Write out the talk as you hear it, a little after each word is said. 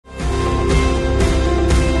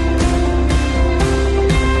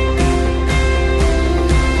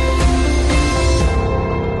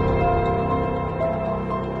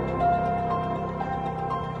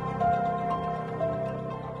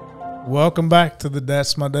welcome back to the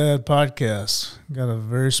That's My Dad podcast. Got a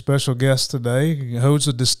very special guest today. He holds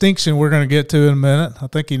a distinction we're going to get to in a minute. I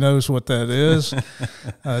think he knows what that is.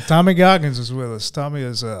 Tommie Goggans is with us. Tommie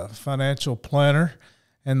is a financial planner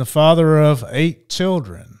and the father of 8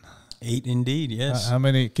 children. 8 indeed, yes. How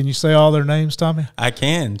many? Can you say all their names, Tommie? I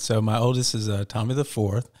can. So my oldest is Tommie the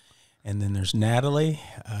fourth, and then there's Natalie,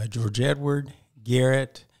 George Edward,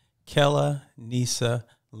 Garrett, Kella, Nisa,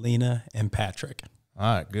 Lena, and Patrick.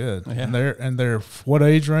 All right, good. Yeah. And they're what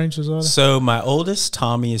age ranges are they? So my oldest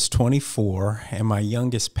Tommie is 24, and my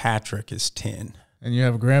youngest Patrick is 10. And you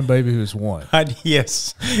have a grandbaby who's 1.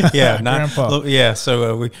 Yes, yeah, Grandpa. Yeah.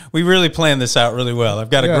 So we really planned this out really well. I've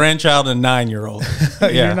got a grandchild and a 9-year-old.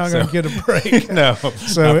 You're not going to get a break. No.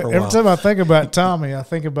 So every time I think about Tommie, I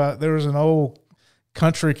think about there was an old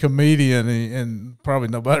country comedian, and probably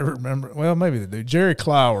nobody remember. Well, maybe they do. Jerry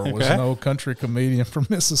Clower was an old country comedian from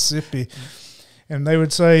Mississippi. And they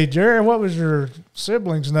would say, Jerry, what was your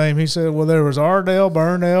sibling's name? He said, well, there was Ardell,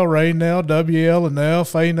 Burnell, Raynell, W.L. and Nell,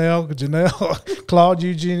 Faynell, Janelle, Claude,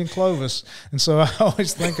 Eugene, and Clovis. And so I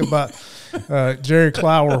always think about Jerry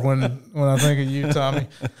Clower when I think of you, Tommie.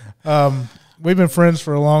 We've been friends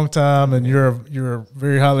for a long time, and you're a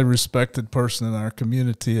very highly respected person in our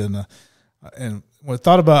community. And when I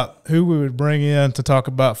thought about who we would bring in to talk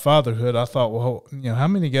about fatherhood, I thought, well, how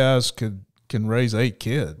many guys can raise 8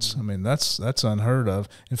 kids? I mean, that's unheard of.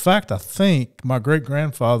 In fact, I think my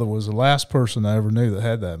great-grandfather was the last person I ever knew that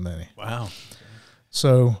had that many. Wow.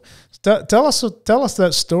 So tell us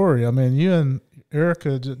that story. I mean, you and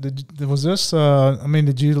Erica, did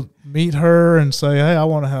you meet her and say, hey, I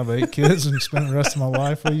want to have 8 kids and spend the rest of my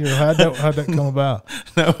life with you? Or how'd that come about?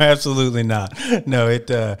 No, absolutely not. No,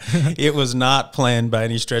 it was not planned by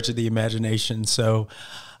any stretch of the imagination. So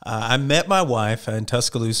I met my wife in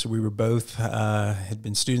Tuscaloosa. We were both had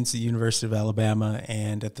been students at the University of Alabama,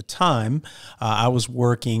 and at the time, I was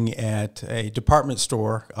working at a department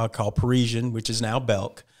store called Parisian, which is now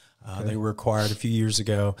Belk. They were acquired a few years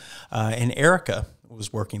ago, and Erica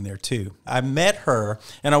was working there too. I met her,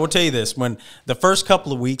 and I will tell you this: when the first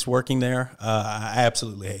couple of weeks working there, I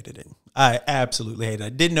absolutely hated it. I absolutely hated it. I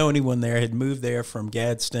didn't know anyone there. I had moved there from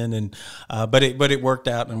Gadsden, and but it worked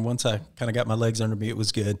out. And once I kind of got my legs under me, it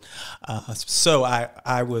was good. So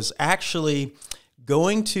I was actually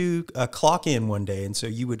going to clock in one day, and so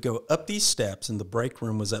you would go up these steps, and the break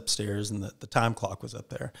room was upstairs, and the time clock was up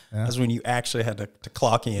there. Yeah. That's when you actually had to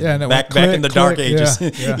clock in. Yeah, back in the dark ages.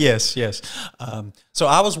 Yeah. Yes. So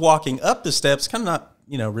I was walking up the steps, kind of not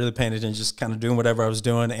really paying attention, just kind of doing whatever I was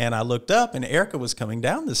doing. And I looked up, and Erica was coming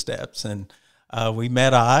down the steps, and we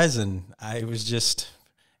met eyes, and it was just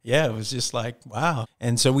like, wow.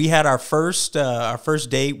 And so we had our first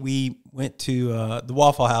date. We went to the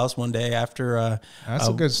Waffle House one day after. That's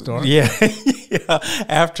a good story. Yeah.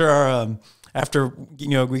 After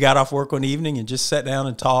we got off work one evening and just sat down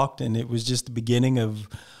and talked, and it was just the beginning of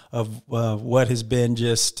what has been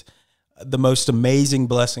just the most amazing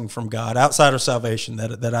blessing from God outside of salvation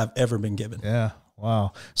that I've ever been given. Yeah.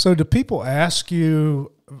 Wow. So do people ask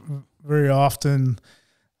you very often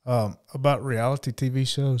about reality TV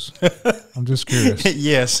shows? I'm just curious.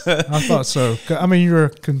 Yes. I thought so. I mean, you're a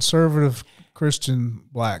conservative Christian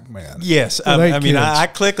black man. Yes. I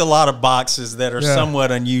click a lot of boxes that are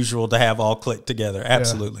somewhat unusual to have all clicked together.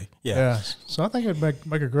 Absolutely. Yeah. So I think it'd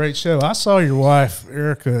make a great show. I saw your wife,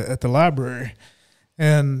 Erica, at the library,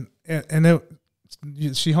 and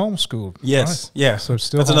she homeschooled. Yes. Right? Yeah. So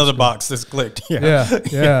still that's another box that's clicked.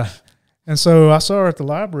 Yeah. And so I saw her at the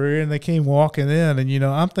library, and they came walking in, and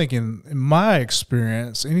I'm thinking, in my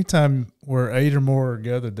experience, anytime where 8 or more are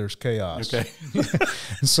gathered, there's chaos. Okay.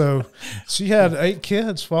 And so she had 8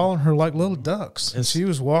 kids following her like little ducks, and she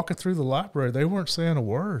was walking through the library. They weren't saying a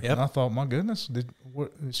word. Yep. And I thought, my goodness,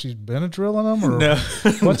 she's Benadryl them, or no,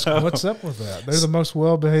 what's up with that? They're the most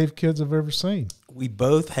well-behaved kids I've ever seen. We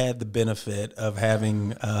both had the benefit of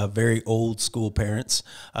having very old school parents,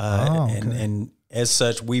 and as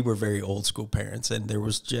such, we were very old school parents, and there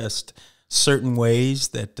was just certain ways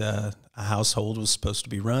that a household was supposed to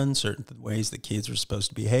be run, certain ways that kids were supposed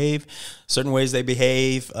to behave, certain ways they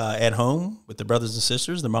behave at home with their brothers and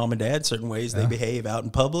sisters, their mom and dad, certain ways they behave out in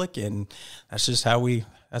public, and that's just how we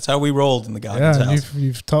rolled in the Goggans house.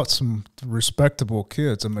 You've taught some respectable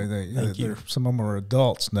kids. I mean, some of them are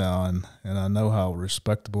adults now, and I know how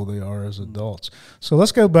respectable they are as adults. So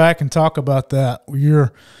let's go back and talk about that.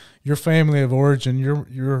 Your family of origin,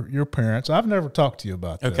 your parents. I've never talked to you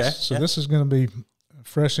about this. Okay. So this is going to be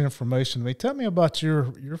fresh information to me. Tell me about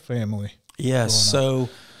your family. Yes. So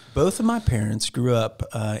both of my parents grew up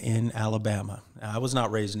in Alabama. I was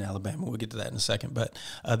not raised in Alabama. We'll get to that in a second. But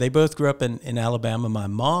they both grew up in Alabama. My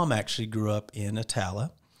mom actually grew up in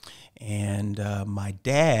Attalla. And my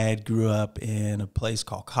dad grew up in a place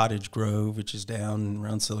called Cottage Grove, which is down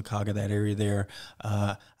around Sylacauga, that area there.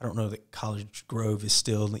 I don't know that Cottage Grove is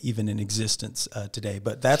still even in existence today,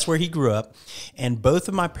 but that's where he grew up. And both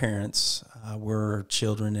of my parents were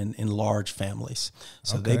children in large families.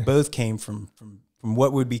 So they both came from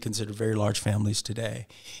what would be considered very large families today.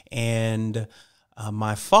 And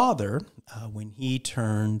my father, when he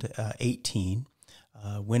turned 18,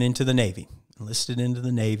 went into the Navy. Enlisted into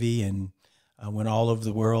the Navy and went all over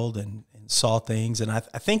the world and saw things. And I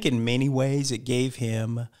think in many ways it gave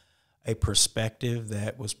him a perspective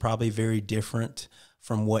that was probably very different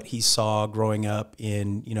from what he saw growing up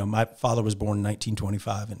in, my father was born in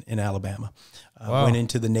 1925 in Alabama. Wow. Went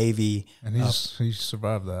into the Navy. And he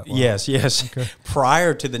survived that. Wow. Yes. Okay.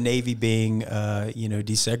 Prior to the Navy being,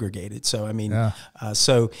 desegregated. So, I mean,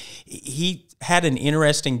 so he had an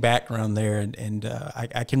interesting background there. And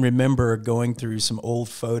I can remember going through some old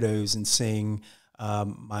photos and seeing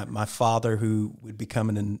my father, who would become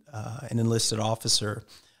an enlisted officer.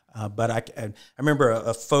 But I remember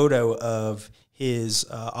a photo of his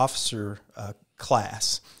officer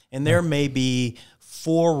class, and there may be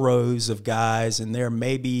 4 rows of guys, and there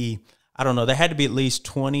may be, I don't know, there had to be at least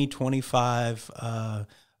 20, 25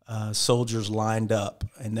 soldiers lined up,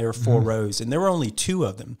 and there were 4 rows, and there were only 2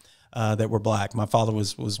 of them that were black. My father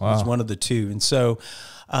was one of the 2. And so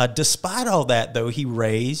despite all that, though, he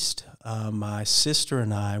raised my sister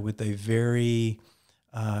and I with a very,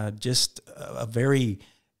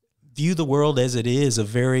 view the world as it is, a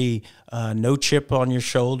very no chip on your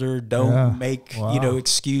shoulder, don't make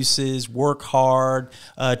excuses, work hard,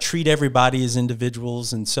 treat everybody as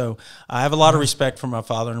individuals. And so I have a lot of respect for my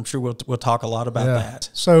father, and I'm sure we'll talk a lot about that.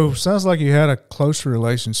 So sounds like you had a close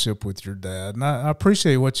relationship with your dad, and I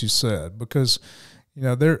appreciate what you said, because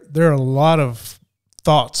there are a lot of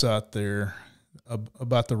thoughts out there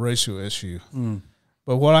about the racial issue.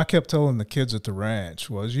 But what I kept telling the kids at the ranch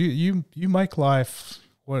was you make life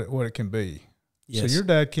what it can be. Yes. So your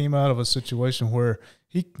dad came out of a situation where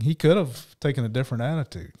he could have taken a different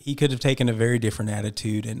attitude. He could have taken a very different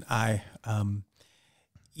attitude, and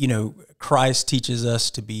Christ teaches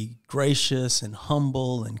us to be gracious and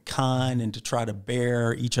humble and kind, and to try to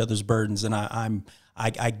bear each other's burdens, and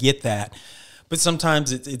I get that. But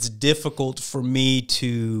sometimes it's difficult for me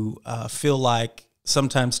to feel like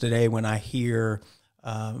sometimes today when I hear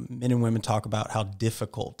men and women talk about how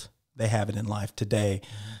difficult they have it in life today.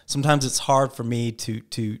 Sometimes it's hard for me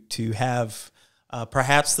to have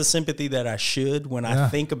perhaps the sympathy that I should when I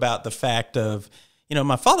think about the fact of,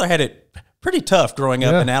 my father had it pretty tough growing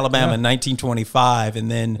up in Alabama in 1925, and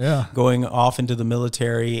then going off into the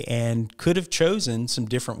military, and could have chosen some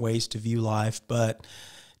different ways to view life, but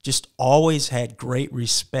just always had great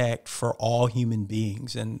respect for all human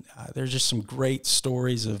beings. And there's just some great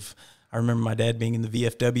stories of, I remember my dad being in the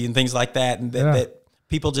VFW and things like that, and that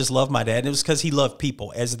people just loved my dad. And it was because he loved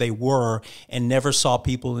people as they were, and never saw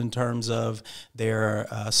people in terms of their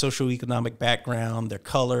socioeconomic background, their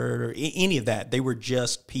color, or any of that. They were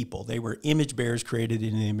just people. They were image bearers created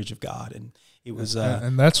in the image of God. And it was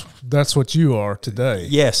and that's what you are today.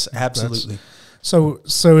 Yes, absolutely. So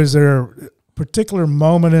is there a particular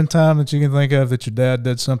moment in time that you can think of that your dad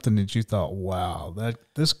did something that you thought, wow,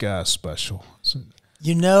 this guy's special?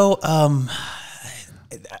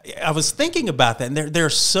 I was thinking about that, and there are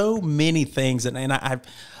so many things, and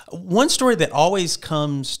one story that always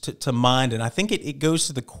comes to mind, and I think it goes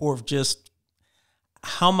to the core of just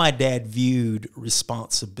how my dad viewed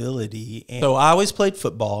responsibility. And so I always played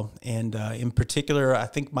football, and in particular, I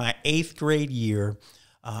think my 8th grade year,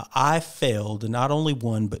 I failed not only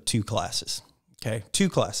 1 but 2 classes. 2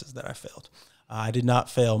 classes that I failed. I did not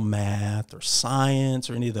fail math or science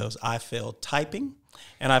or any of those. I failed typing,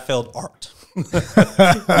 and I failed art.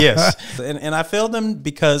 Yes. And I failed them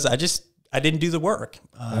because I didn't do the work.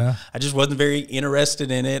 I just wasn't very interested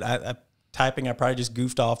in it. Typing, I probably just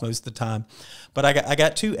goofed off most of the time. But I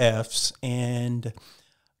got 2 Fs, and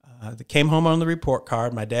they came home on the report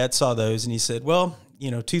card. My dad saw those, and he said, well,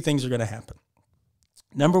 2 things are going to happen.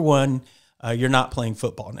 Number 1, you're not playing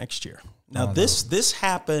football next year. Now, this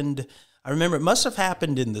happened, I remember it must have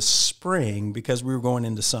happened in the spring because we were going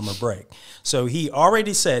into summer break. So he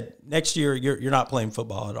already said, next year, you're not playing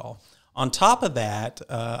football at all. On top of that,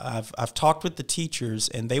 I've talked with the teachers,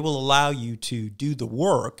 and they will allow you to do the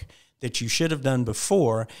work that you should have done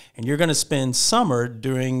before, and you're going to spend summer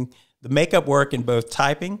doing the makeup work in both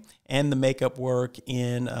typing and the makeup work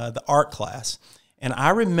in the art class. And I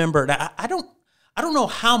remember, I don't know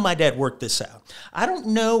how my dad worked this out. I don't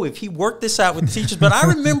know if he worked this out with the teachers, but I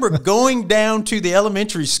remember going down to the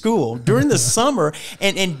elementary school during the summer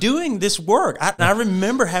and doing this work. I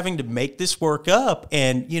remember having to make this work up.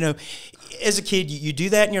 And, you know, as a kid, you do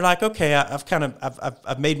that and you're like, okay,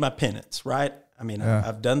 I've made my penance, right? I mean,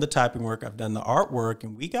 I've done the typing work, I've done the artwork,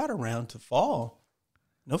 and we got around to fall.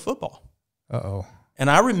 No football. Uh-oh. And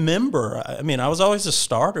I remember, I mean, I was always a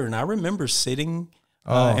starter, and I remember sitting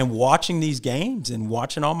and watching these games and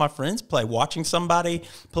watching all my friends play, watching somebody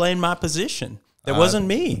play in my position. That wasn't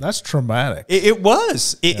me. That's traumatic. It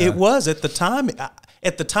was. It was at the time.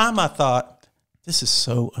 At the time, I thought, this is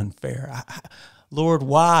so unfair. Lord,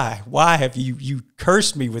 why? Why have you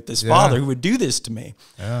cursed me with this father who would do this to me?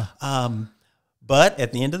 Yeah. But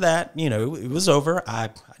at the end of that, you know, it was over. I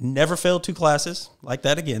never failed 2 classes like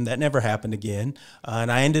that again. That never happened again.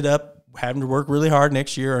 And I ended up having to work really hard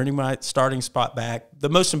next year, earning my starting spot back. The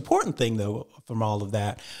most important thing, though, from all of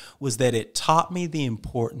that was that it taught me the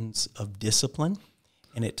importance of discipline,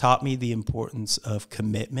 and it taught me the importance of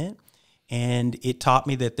commitment, and it taught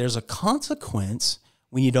me that there's a consequence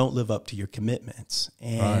when you don't live up to your commitments.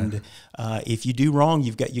 And if you do wrong,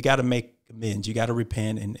 you got to make amends. You got to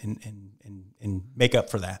repent and make up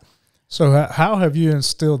for that. So how have you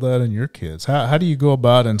instilled that in your kids? How do you go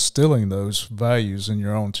about instilling those values in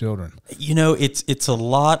your own children? You know, it's a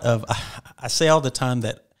lot of, I say all the time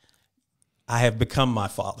that I have become my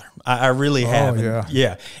father. I really have.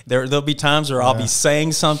 Yeah. There'll be times where I'll be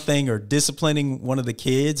saying something or disciplining one of the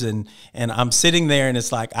kids, and I'm sitting there and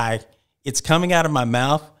it's like it's coming out of my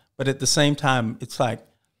mouth, but at the same time, it's like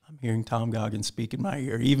I'm hearing Tom Goggans speak in my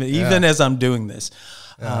ear, even as I'm doing this.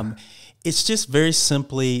 Yeah. It's just very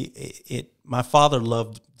simply, my father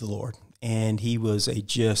loved the Lord, and he was a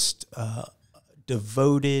just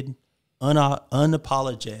devoted,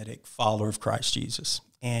 unapologetic follower of Christ Jesus.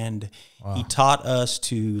 And he taught us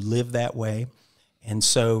to live that way. And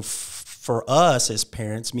so for us as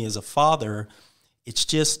parents, me as a father, it's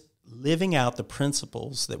just living out the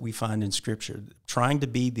principles that we find in Scripture, trying to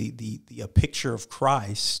be a picture of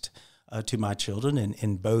Christ to my children,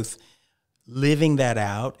 and both living that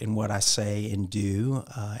out in what I say and do,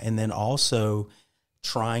 and then also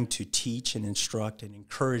trying to teach and instruct and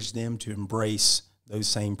encourage them to embrace those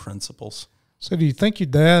same principles. So do you think your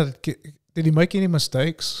dad, did he make any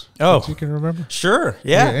mistakes that you can remember? Sure,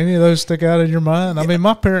 yeah. Any of those stick out in your mind? I mean,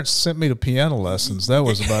 my parents sent me to piano lessons. That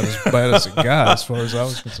was about as bad as it got as far as I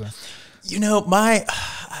was concerned. You know, I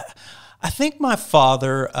think my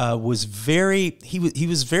father was he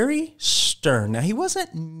was very stern. Now, he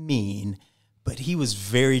wasn't mean, but he was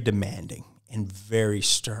very demanding and very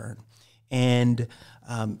stern. And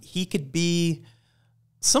he could be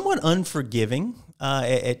somewhat unforgiving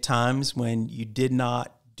at times when you did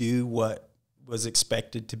not do what was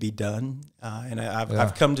expected to be done. And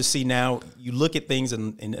I've come to see now, you look at things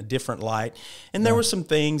in a different light. And there were some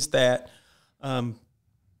things that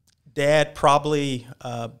Dad probably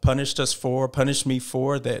punished me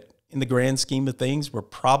for that in the grand scheme of things were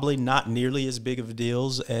probably not nearly as big of a deal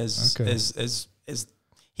as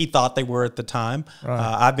he thought they were at the time. Right.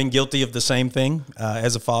 I've been guilty of the same thing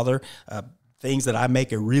as a father, things that I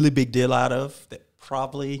make a really big deal out of that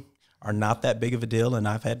probably are not that big of a deal, and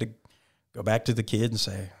I've had to go back to the kid and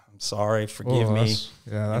say, "I'm sorry, forgive me."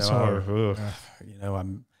 That's hard. You know,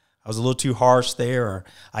 I was a little too harsh there, or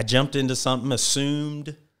I jumped into something,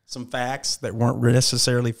 assumed some facts that weren't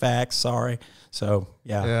necessarily facts. Sorry. So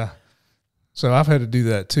yeah. So I've had to do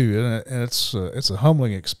that too, and it's a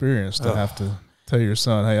humbling experience to have to tell your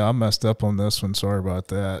son, "Hey, I messed up on this one. Sorry about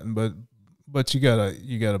that." But you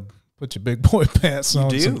gotta put your big boy pants on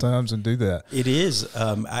sometimes and do that. It is.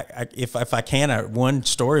 If I can, one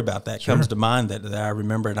story about that comes to mind that I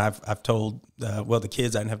remember, and I've told the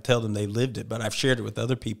kids. I didn't have to tell them, they lived it, but I've shared it with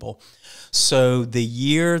other people. So the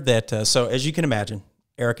year that so as you can imagine,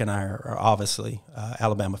 Eric and I are obviously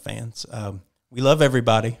Alabama fans. We love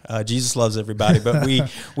everybody. Jesus loves everybody, but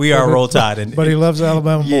we are Roll Tide. But he loves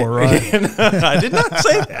Alabama more, right? I did not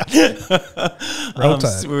say that. Roll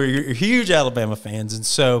Tide. We're huge Alabama fans, and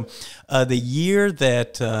so the year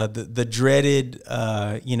that the dreaded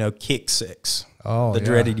kick six. The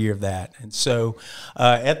dreaded year of that. And so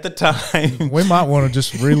at the time... We might want to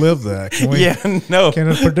just relive that. Can we? No. Can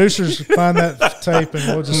the producers find that tape and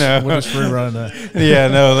we'll just rerun that?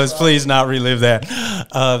 Let's please not relive that.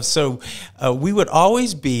 So we would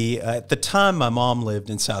always be... at the time, my mom lived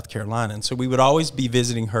in South Carolina, and so we would always be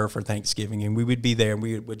visiting her for Thanksgiving, and we would be there, and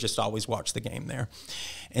we would just always watch the game there.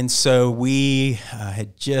 And so we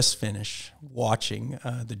had just finished watching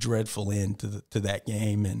the dreadful end to that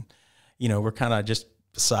game, and we're kind of just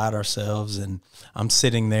beside ourselves, and I'm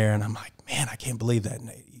sitting there, and I'm like, man, I can't believe that.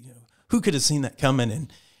 And, who could have seen that coming?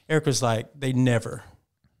 And Eric was like, they never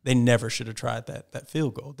should have tried that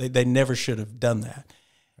field goal. They never should have done that.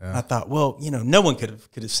 Yeah. And I thought, well, no one could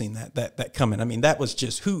have seen that coming. I mean, that was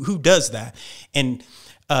just who does that? And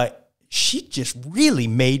she just really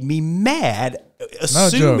made me mad,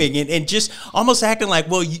 assuming and just almost acting like,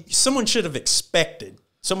 well, someone should have expected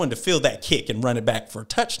someone to feel that kick and run it back for a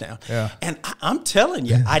touchdown. Yeah. And I'm telling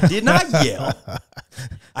you, I did not yell.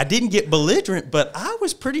 I didn't get belligerent, but I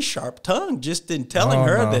was pretty sharp-tongued just in telling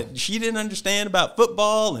her that she didn't understand about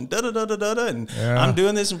football and da-da-da-da-da, and I'm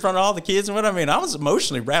doing this in front of all the kids and what I mean. I was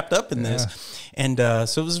emotionally wrapped up in this. And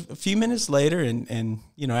so it was a few minutes later, and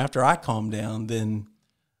after I calmed down, then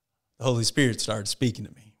the Holy Spirit started speaking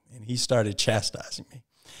to me, and he started chastising me.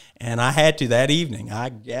 And I had to that evening. I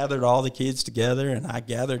gathered all the kids together, and I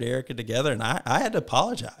gathered Erica together, and I had to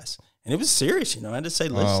apologize. And it was serious, I had to say,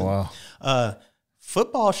 listen,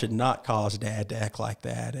 football should not cause dad to act like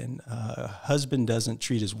that, and a husband doesn't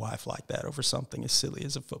treat his wife like that over something as silly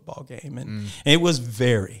as a football game. And it was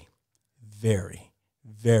very, very,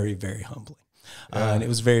 very, very humbling. And it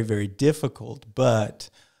was very, very difficult,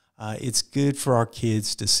 but it's good for our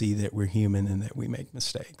kids to see that we're human and that we make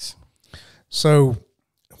mistakes. So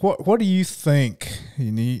what do you think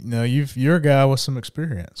you need? You're a guy with some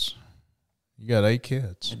experience. You got 8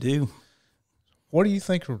 kids. I do. What do you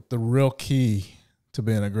think the real key to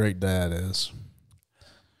being a great dad is?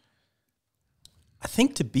 I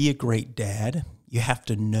think to be a great dad, you have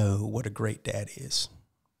to know what a great dad is.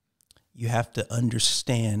 You have to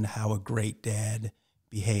understand how a great dad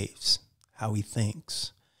behaves, how he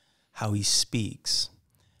thinks, how he speaks,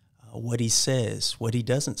 what he says, what he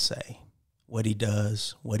doesn't say, what he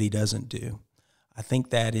does, what he doesn't do. I think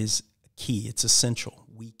that is key. It's essential.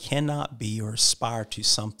 We cannot be or aspire to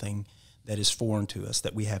something that is foreign to us,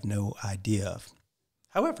 that we have no idea of.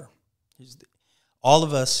 However, all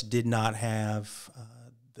of us did not have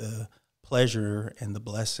the pleasure and the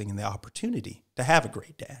blessing and the opportunity to have a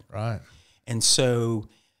great dad. Right. And so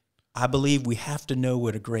I believe we have to know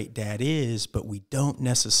what a great dad is, but we don't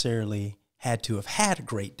necessarily had to have had a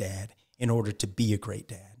great dad in order to be a great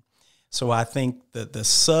dad. So I think that the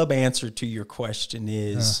sub-answer to your question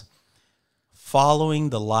is following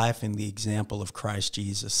the life and the example of Christ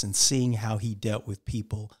Jesus and seeing how he dealt with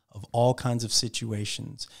people of all kinds of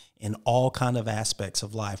situations in all kinds of aspects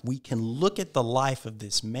of life. We can look at the life of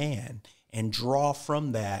this man and draw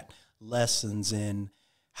from that lessons in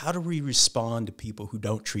how do we respond to people who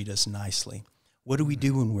don't treat us nicely? What do we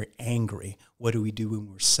do when we're angry? What do we do when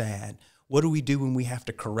we're sad? What do we do when we have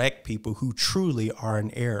to correct people who truly are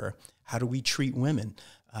in error? How do we treat women?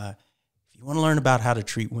 If you want to learn about how to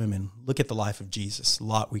treat women, look at the life of Jesus. A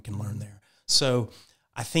lot we can learn there. So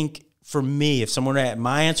I think for me, if someone had,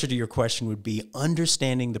 my answer to your question would be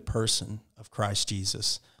understanding the person of Christ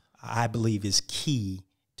Jesus, I believe is key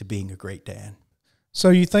to being a great dad. So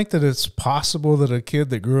you think that it's possible that a kid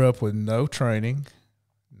that grew up with no training,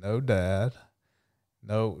 no dad,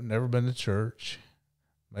 never been to church,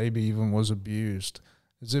 maybe even was abused,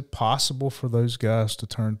 is it possible for those guys to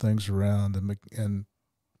turn things around and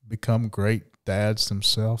become great dads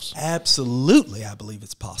themselves? Absolutely, I believe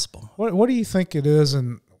it's possible. What do you think it is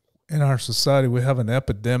in our society? We have an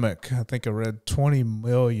epidemic. I think I read 20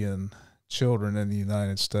 million children in the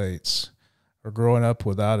United States are growing up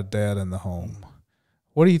without a dad in the home.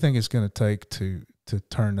 What do you think it's going to take to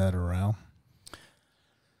turn that around?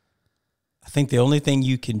 I think the only thing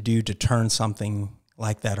you can do to turn something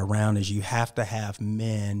like that around is you have to have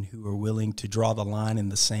men who are willing to draw the line in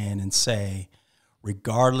the sand and say,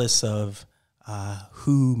 regardless of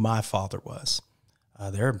who my father was,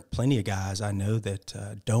 there are plenty of guys I know that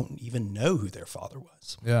don't even know who their father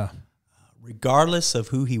was. Yeah. Regardless of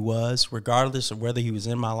who he was, regardless of whether he was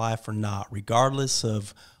in my life or not, regardless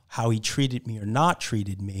of how he treated me or not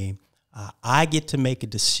treated me, I get to make a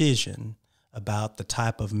decision about the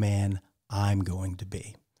type of man I'm going to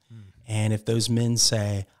be. And if those men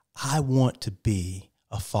say, I want to be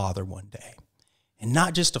a father one day, and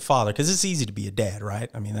not just a father, because it's easy to be a dad, right?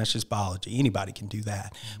 I mean, that's just biology. Anybody can do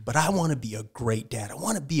that. But I want to be a great dad. I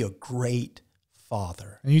want to be a great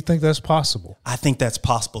father. And you think that's possible? I think that's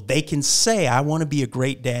possible. They can say, I want to be a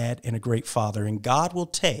great dad and a great father, and God will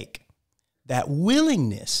take that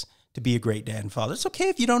willingness to be a great dad and father. It's okay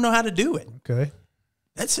if you don't know how to do it. Okay.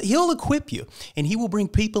 He'll equip you, and he will bring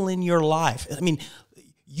people in your life. I mean,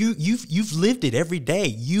 you've lived it every day.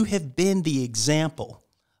 You have been the example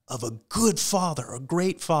of a good father, a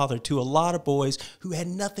great father to a lot of boys who had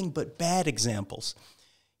nothing but bad examples.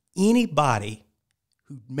 Anybody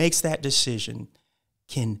who makes that decision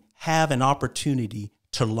can have an opportunity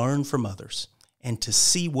to learn from others and to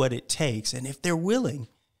see what it takes. And if they're willing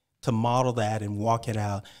to model that and walk it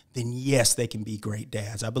out, then yes, they can be great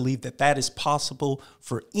dads. I believe that that is possible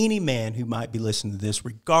for any man who might be listening to this,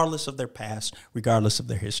 regardless of their past, regardless of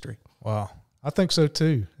their history. Wow. I think so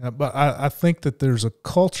too. But I think that there's a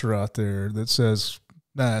culture out there that says,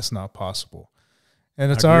 nah, it's not possible.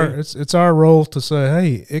 And it's our role to say,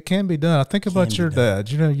 hey, it can be done. I think about your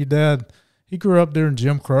dad. You know, your dad, he grew up during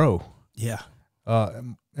Jim Crow. Yeah.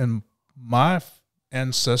 And my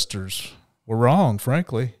ancestors were wrong,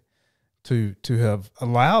 frankly, to have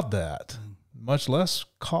allowed that, much less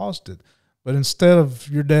caused it. But instead of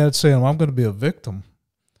your dad saying, well, I'm going to be a victim,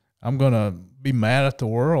 I'm going to be mad at the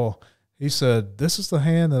world, he said, this is the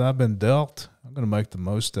hand that I've been dealt. I'm going to make the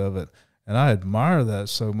most of it. And I admire that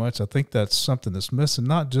so much. I think that's something that's missing,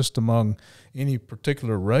 not just among any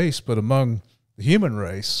particular race, but among the human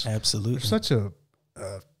race. Absolutely. There's such a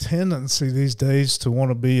tendency these days to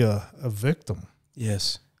want to be a victim.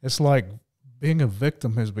 Yes. It's like being a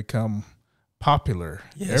victim has become popular.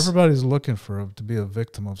 Yes. Everybody's looking to be a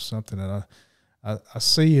victim of something. And I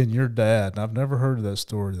see in your dad, and I've never heard of that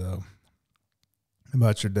story, though,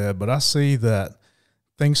 about your dad, but I see that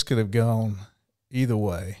things could have gone either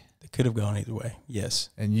way. They could have gone either way,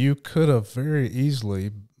 yes. And you could have very easily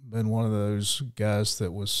been one of those guys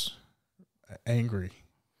that was angry,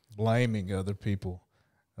 blaming other people,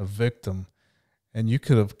 a victim, and you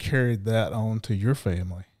could have carried that on to your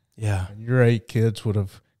family. Yeah. And your 8 kids would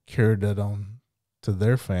have carried that on to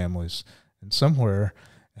their families. And somewhere,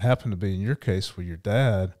 it happened to be in your case with your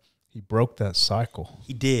dad, he broke that cycle.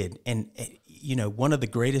 He did. And, you know, one of the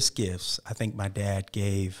greatest gifts I think my dad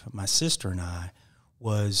gave my sister and I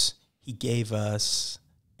was he gave us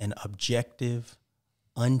an objective,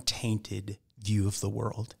 untainted view of the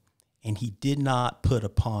world. And he did not put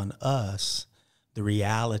upon us the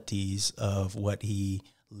realities of what he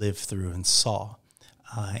lived through and saw.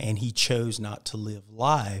 And he chose not to live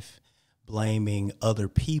life blaming other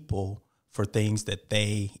people for things that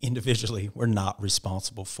they individually were not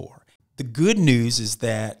responsible for. The good news is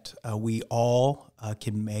that we all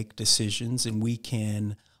can make decisions, and we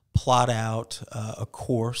can plot out a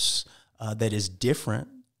course that is different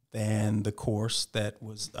than the course that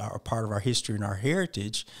was a part of our history and our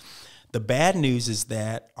heritage. The bad news is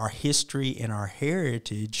that our history and our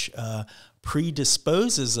heritage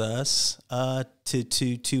predisposes us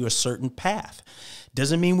to a certain path.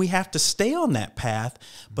 Doesn't mean we have to stay on that path,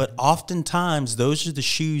 but oftentimes those are the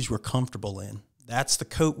shoes we're comfortable in. That's the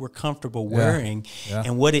coat we're comfortable wearing. Yeah.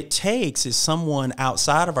 And what it takes is someone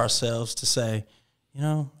outside of ourselves to say, you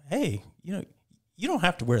know, hey, you know, you don't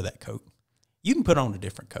have to wear that coat. You can put on a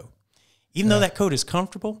different coat. Even though that coat is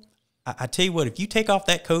comfortable, I tell you what, if you take off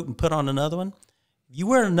that coat and put on another one, you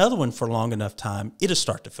wear another one for long enough time, it'll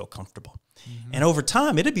start to feel comfortable. And over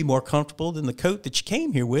time, it'll be more comfortable than the coat that you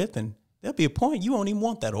came here with, and there'll be a point you won't even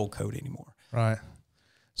want that old coat anymore. Right.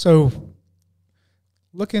 So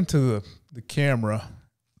look into the camera,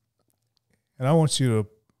 and I want you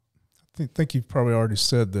to think you've probably already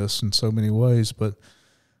said this in so many ways, but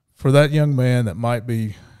for that young man that might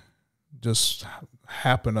be just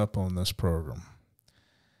happen up on this program,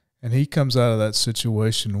 and he comes out of that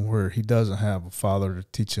situation where he doesn't have a father to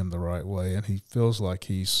teach him the right way, and he feels like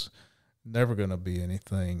he's never going to be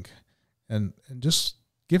anything, and just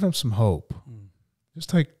give him some hope. Just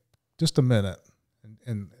take just a minute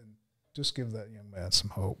and just give that young man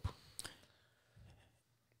some hope.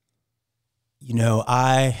 You know,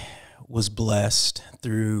 I was blessed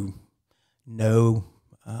through no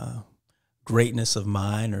greatness of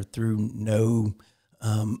mine or through no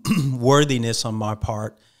worthiness on my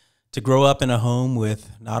part to grow up in a home with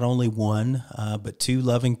not only one, but 2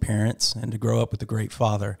 loving parents, and to grow up with a great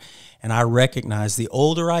father. And I recognize, the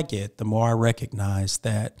older I get, the more I recognize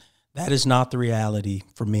that that is not the reality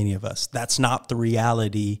for many of us. That's not the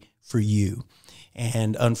reality for you.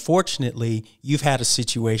 And unfortunately, you've had a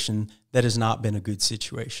situation that has not been a good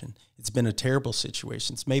situation. It's been a terrible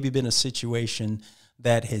situation. It's maybe been a situation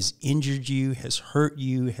that has injured you, has hurt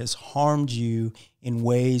you, has harmed you in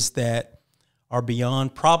ways that are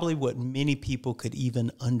beyond probably what many people could even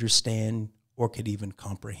understand or could even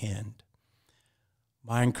comprehend.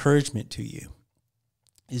 My encouragement to you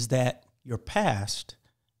is that your past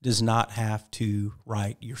does not have to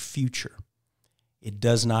write your future. It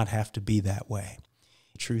does not have to be that way.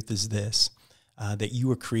 The truth is this, that you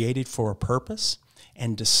were created for a purpose,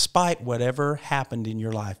 and despite whatever happened in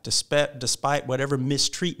your life, despite whatever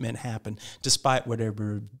mistreatment happened, despite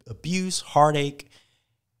whatever abuse, heartache,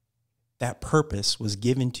 that purpose was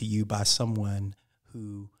given to you by someone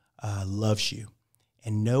who loves you.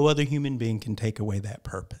 And no other human being can take away that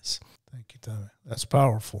purpose. Thank you, Tommie. That's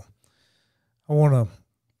powerful. I want to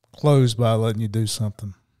close by letting you do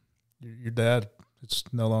something. Your dad is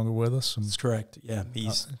no longer with us. That's correct. Yeah,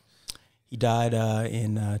 he died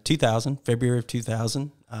in 2000, February of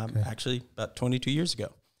 2000, actually about 22 years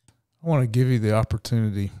ago. I want to give you the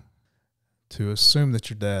opportunity to assume that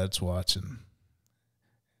your dad's watching.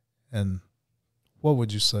 And what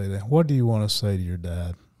would you say to him? What do you want to say to your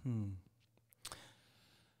dad?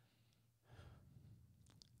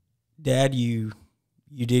 Dad, you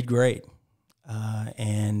did great.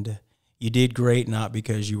 And you did great not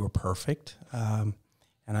because you were perfect. And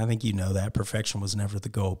I think you know that. Perfection was never the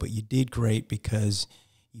goal. But you did great because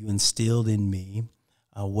you instilled in me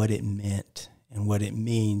what it meant and what it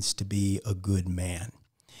means to be a good man.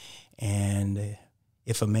 And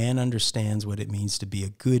if a man understands what it means to be a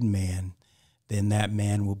good man, then that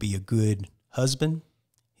man will be a good husband,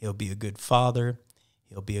 he'll be a good father,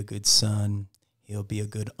 he'll be a good son, he'll be a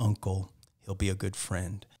good uncle, he'll be a good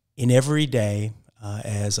friend. In every day,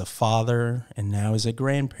 as a father and now as a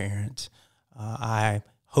grandparent, I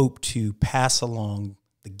hope to pass along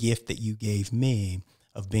the gift that you gave me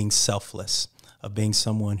of being selfless, of being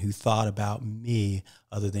someone who thought about me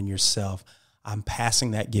other than yourself. I'm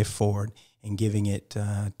passing that gift forward and giving it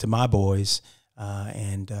to my boys,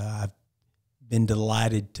 and I've been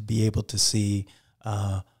delighted to be able to see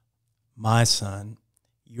my son,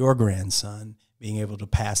 your grandson, being able to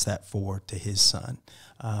pass that forward to his son.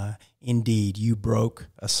 Indeed, you broke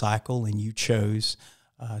a cycle and you chose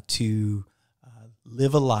to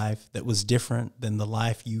live a life that was different than the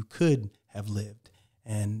life you could have lived.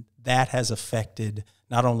 And that has affected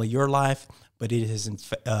not only your life, but it has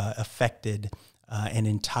affected an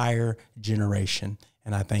entire generation.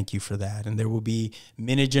 And I thank you for that. And there will be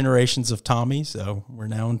many generations of Tommies. So we're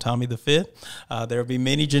now on Tommie the Fifth. There will be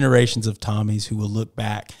many generations of Tommies who will look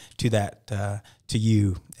back to that, to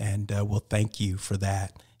you, and will thank you for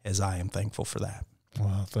that, as I am thankful for that.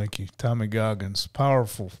 Wow, thank you, Tommie Goggans.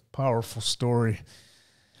 Powerful, powerful story.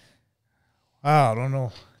 Wow, I don't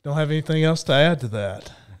know. Don't have anything else to add to that.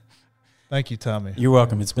 Thank you, Tommie. You're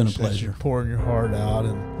welcome. It's been a pleasure. You pouring your heart out,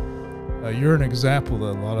 and you're an example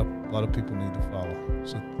that a lot of people need to follow.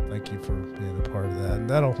 So thank you for being a part of that. And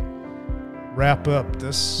that'll wrap up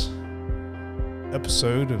this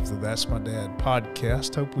episode of the That's My Dad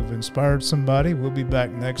podcast. Hope we've inspired somebody. We'll be back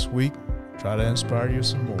next week. Try to inspire you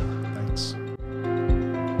some more. Thanks.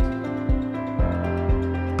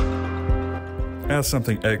 As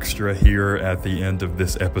something extra here at the end of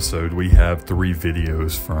this episode, we have 3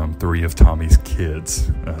 videos from 3 of Tommie's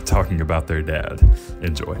kids talking about their dad.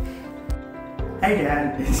 Enjoy. Hey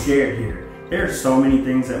Dad, it's Garrett here. There are so many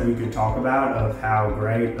things that we could talk about of how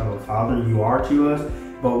great of a father you are to us,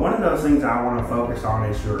 but one of those things I want to focus on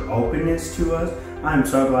is your openness to us. I'm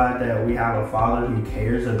so glad that we have a father who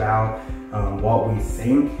cares about what we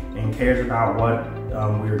think and cares about what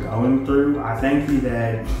we're going through. I thank you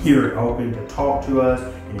that you're open to talk to us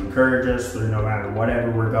and encourage us through no matter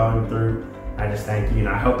whatever we're going through. I just thank you, and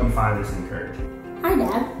I hope you find this encouraging. Hi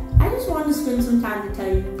Dad, I just wanted to spend some time to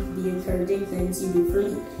tell you the encouraging things you do for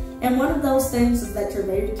me. And one of those things is that you're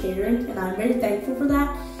very caring, and I'm very thankful for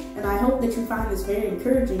that. And I hope that you find this very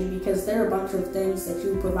encouraging, because there are a bunch of things that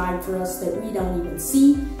you provide for us that we don't even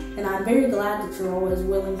see. And I'm very glad that you're always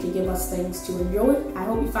willing to give us things to enjoy. I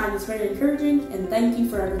hope you find this very encouraging, and thank you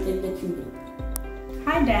for everything that you do.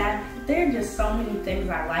 Hi Dad, there are just so many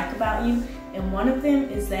things I like about you, and one of them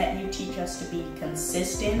is that you teach us to be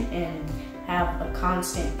consistent and have a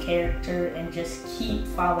constant character and just keep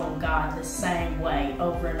following God the same way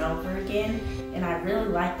over and over again. And I really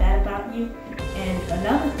like that about you. And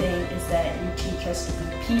another thing is that you teach us to be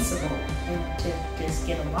peaceable and to just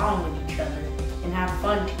get along with each other and have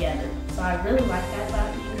fun together. So I really like that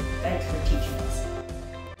about you. Thanks for teaching us.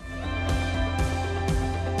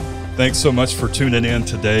 Thanks so much for tuning in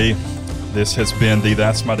today. This has been the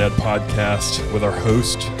That's My Dad podcast with our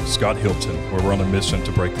host, Scott Hilton, where we're on a mission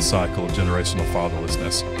to break the cycle of generational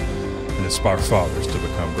fatherlessness and inspire fathers to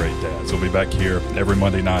become great dads. We'll be back here every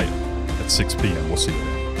Monday night at 6 p.m. We'll see you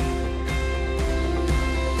then.